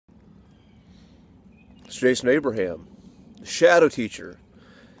It's Jason Abraham, the Shadow Teacher,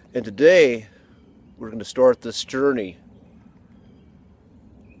 and today we're going to start this journey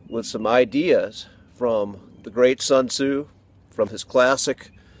with some ideas from the great Sun Tzu, from his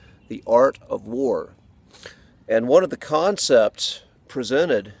classic, The Art of War. And one of the concepts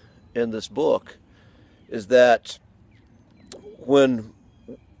presented in this book is that when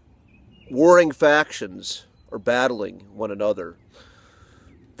warring factions are battling one another,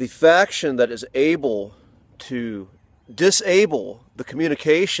 the faction that is able to disable the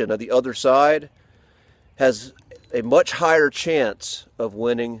communication of the other side has a much higher chance of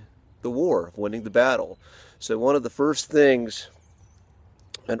winning the war, of winning the battle. So one of the first things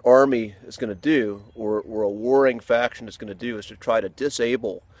an army is going to do, or a warring faction is going to do, is to try to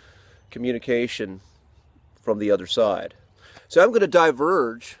disable communication from the other side. So I'm going to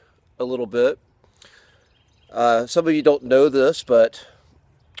diverge a little bit. Some of you don't know this, but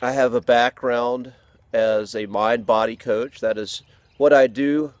I have a background as a mind-body coach. That is what I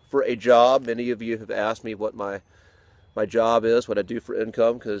do for a job. Many of you have asked me what my job is, what I do for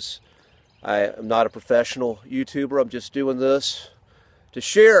income, because I am not a professional YouTuber. I'm just doing this to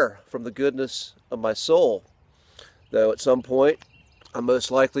share from the goodness of my soul. Though at some point, I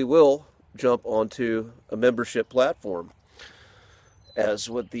most likely will jump onto a membership platform, as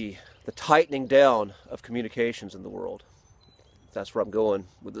with the tightening down of communications in the world. That's where I'm going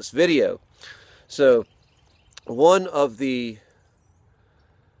with this video. So one of the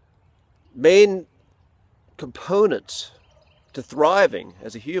main components to thriving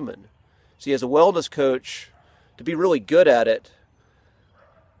as a human, see, as a wellness coach, to be really good at it,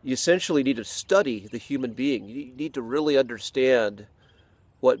 you essentially need to study the human being. You need to really understand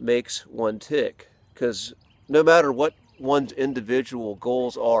what makes one tick, because no matter what one's individual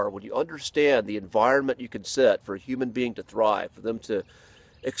goals are, when you understand the environment you can set for a human being to thrive, for them to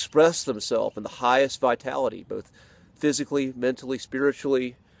express themselves in the highest vitality, both physically, mentally,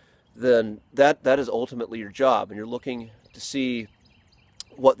 spiritually, then that is ultimately your job. And you're looking to see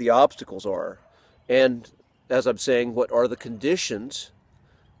what the obstacles are. And as I'm saying, what are the conditions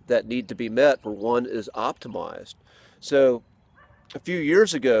that need to be met where one is optimized. So a few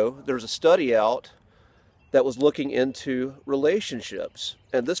years ago, there was a study out that was looking into relationships.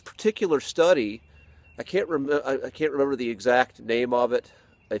 And this particular study, I can't remember the exact name of it.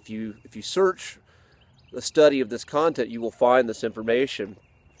 If you search the study of this content, you will find this information,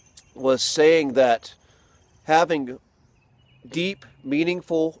 was saying that having deep,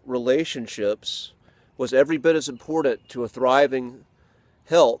 meaningful relationships was every bit as important to a thriving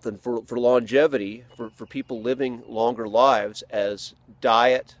health and for longevity, for people living longer lives, as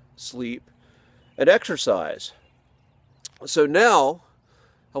diet, sleep, and exercise. So now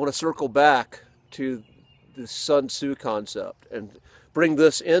I want to circle back to the Sun Tzu concept and bring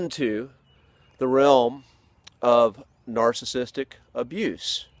this into the realm of narcissistic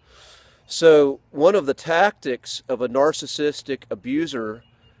abuse. So one of the tactics of a narcissistic abuser,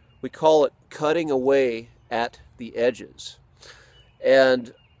 we call it cutting away at the edges.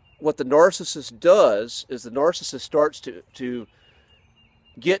 And what the narcissist does is the narcissist starts to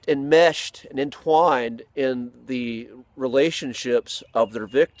get enmeshed and entwined in the relationships of their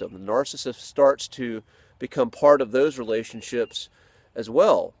victim. The narcissist starts to become part of those relationships as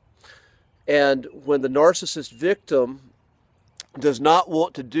well. And when the narcissist victim does not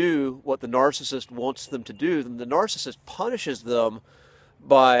want to do what the narcissist wants them to do, then the narcissist punishes them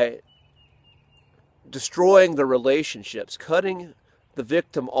by destroying their relationships, cutting the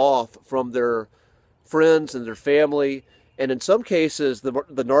victim off from their friends and their family. And in some cases, the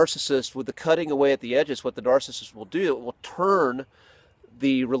narcissist, with the cutting away at the edges, what the narcissist will do, it will turn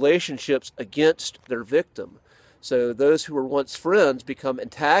the relationships against their victim. So those who were once friends become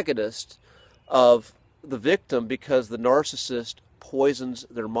antagonists of the victim because the narcissist poisons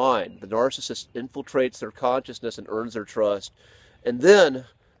their mind. The narcissist infiltrates their consciousness and earns their trust, and then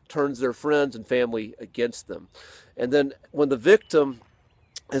turns their friends and family against them. And then when the victim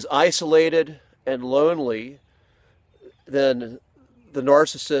is isolated and lonely, then the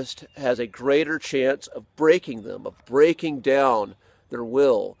narcissist has a greater chance of breaking them, of breaking down their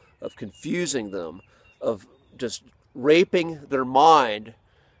will, of confusing them, of just raping their mind.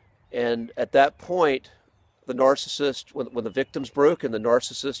 And at that point, the narcissist, when the victim's broken, the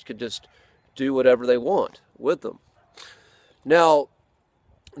narcissist can just do whatever they want with them. Now,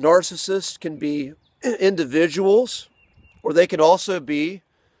 narcissists can be individuals, or they can also be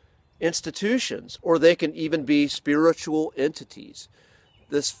institutions, or they can even be spiritual entities.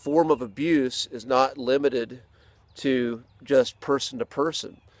 This form of abuse is not limited to just person to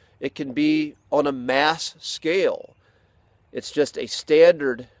person. It can be on a mass scale. It's just a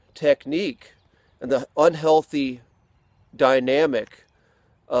standard technique and the unhealthy dynamic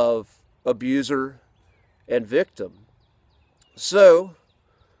of abuser and victim. So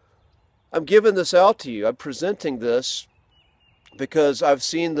I'm giving this out to you. I'm presenting this because I've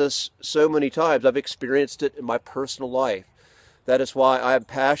seen this so many times. I've experienced it in my personal life. That is why I'm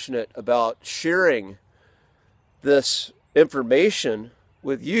passionate about sharing this information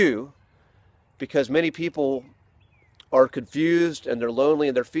with you, because many people are confused and they're lonely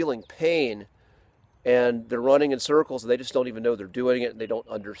and they're feeling pain and they're running in circles and they just don't even know they're doing it and they don't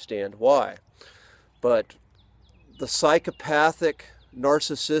understand why. But the psychopathic,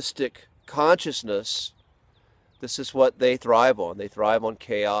 narcissistic consciousness, this is what they thrive on. They thrive on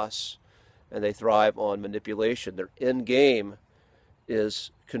chaos and they thrive on manipulation. Their end game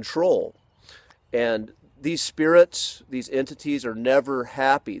is control. And these spirits, these entities are never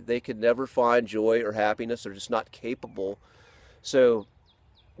happy. They can never find joy or happiness. They're just not capable. So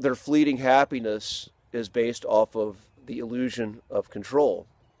their fleeting happiness is based off of the illusion of control.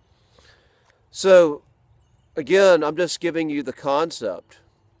 So again, I'm just giving you the concept,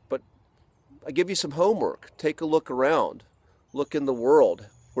 but I give you some homework. Take a look around. Look in the world.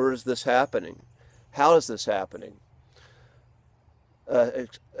 Where is this happening? How is this happening?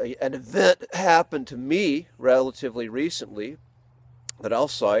 An event happened to me relatively recently that I'll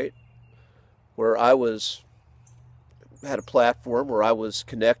cite, where I had a platform where I was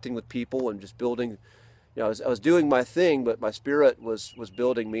connecting with people and just building. I was doing my thing, but my spirit was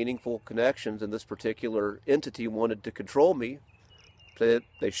building meaningful connections, and this particular entity wanted to control me.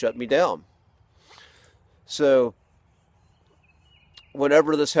 They shut me down. So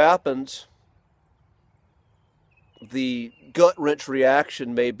whenever this happens, the gut-wrench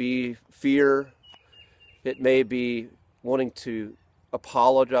reaction may be fear. It may be wanting to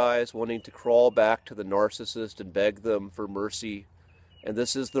apologize, wanting to crawl back to the narcissist and beg them for mercy. And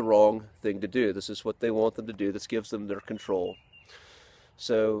this is the wrong thing to do. This is what they want them to do. This gives them their control.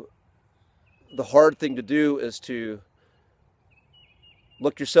 So the hard thing to do is to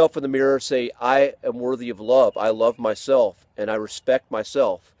look yourself in the mirror, say, I am worthy of love. I love myself and I respect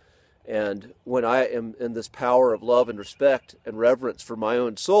myself. And when I am in this power of love and respect and reverence for my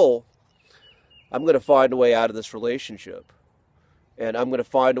own soul, I'm going to find a way out of this relationship. And I'm going to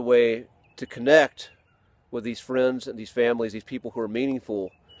find a way to connect with these friends and these families, these people who are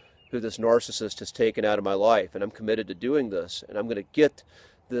meaningful, who this narcissist has taken out of my life. And I'm committed to doing this. And I'm going to get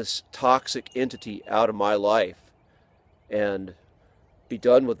this toxic entity out of my life and be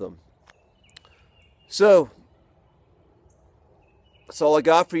done with them. So that's all I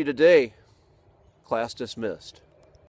got for you today. Class dismissed.